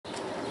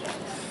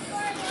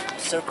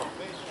circle.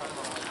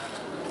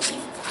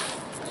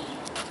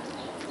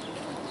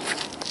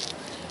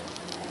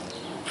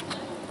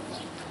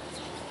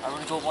 I'm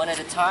going to go one at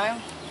a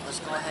time. Let's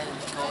go ahead and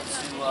go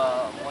to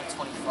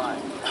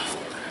 125.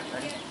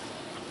 Ready?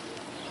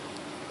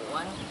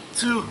 1,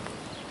 2,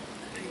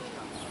 3,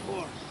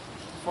 4,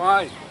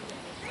 5,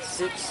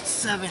 6,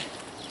 7,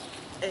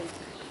 8,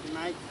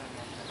 9,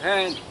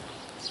 10,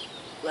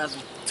 11,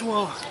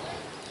 12,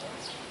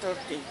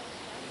 13,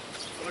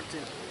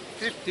 14,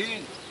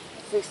 15,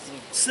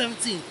 16,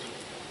 17,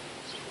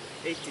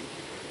 18,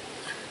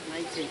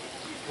 19,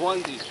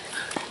 20,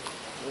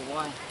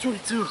 21,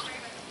 22,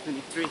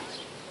 23,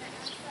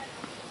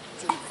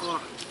 24,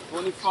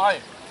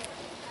 25,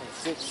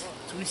 26,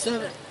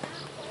 27,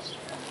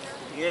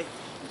 28,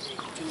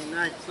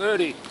 29,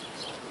 30,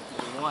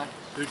 31,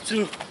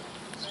 32,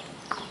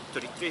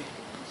 33,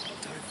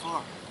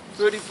 34,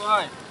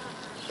 35,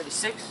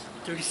 36,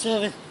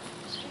 37,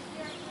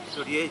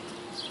 38,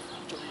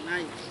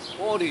 39,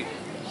 40,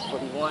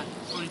 41,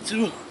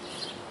 42,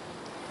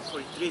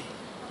 43,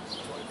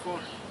 44,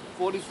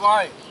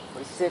 45,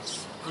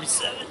 46,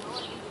 47,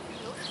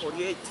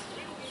 48,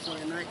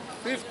 49,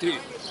 50,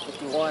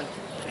 51,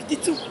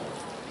 52,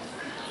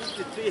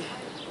 53,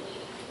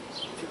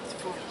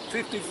 54,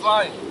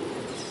 55,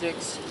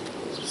 56,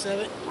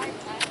 57,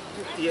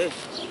 58,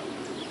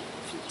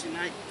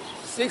 59,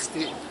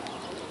 60,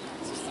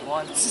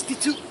 61,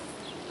 62,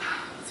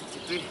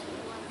 63,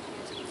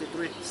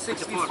 63,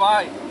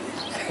 65,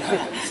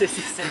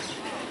 66,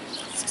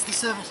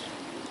 67,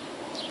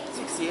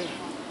 68,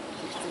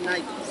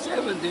 69,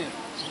 70,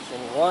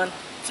 71,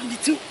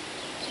 72,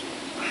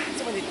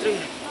 73,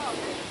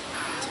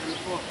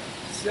 74,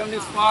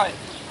 75,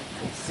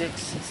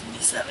 76,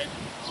 77,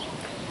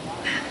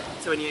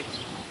 78,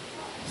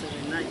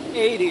 79,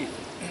 80,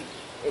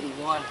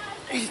 81,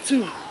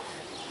 82,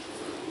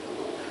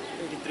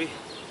 83,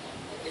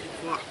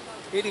 84,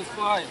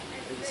 85,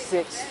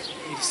 86,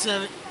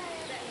 87,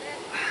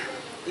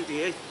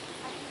 88,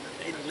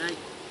 89,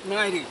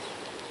 90,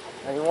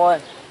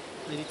 91,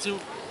 92,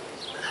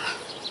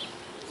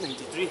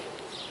 93,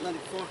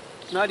 94,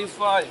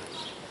 95,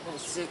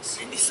 96,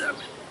 97,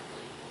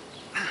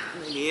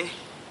 98,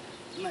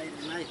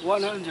 99,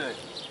 100,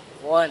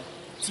 1,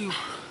 2,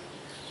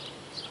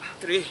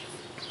 3, 4,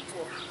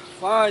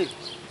 5,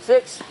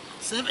 6,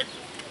 7,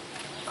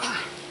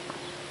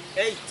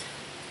 8,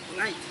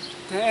 9,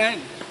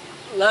 10,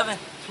 11,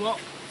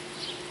 12,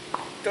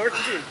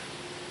 13,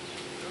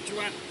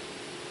 31,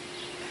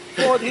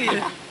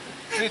 14,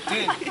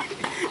 15,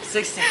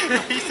 16,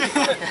 18,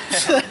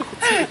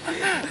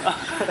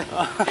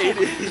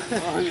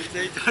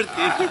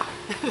 30,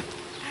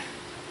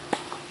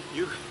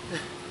 you,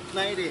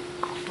 90,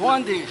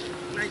 20,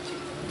 19,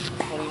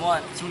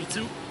 21,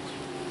 22,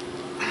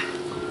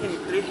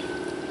 23,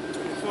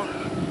 24.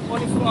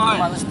 25. Come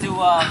on, let's do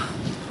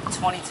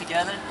 20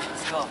 together.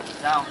 Let's go.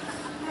 Down.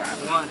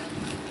 1,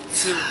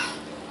 2,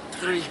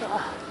 3,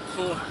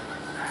 4,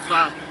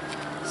 5,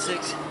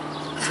 6,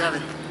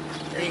 7,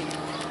 8,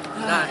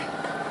 9,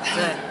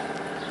 10,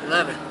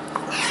 11,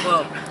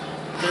 12,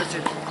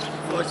 13,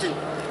 14,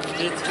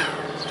 15,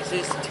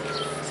 16,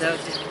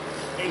 17,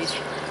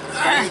 18,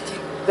 19,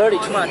 30.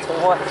 Come on.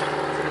 21,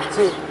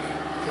 22,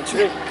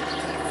 23,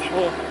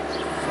 4,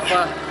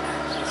 5,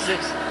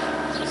 6,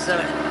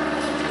 7, 8,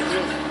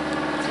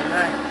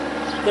 9,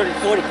 30,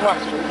 40, come on.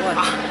 31,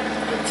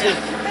 32,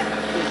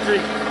 33,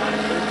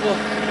 34,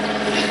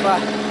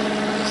 35,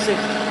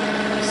 36,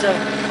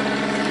 37,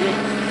 38,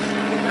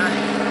 39,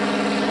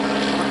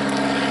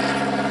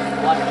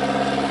 1.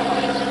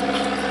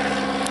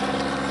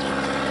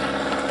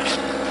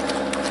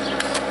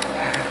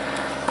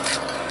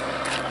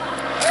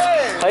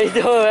 How you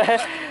doing, man?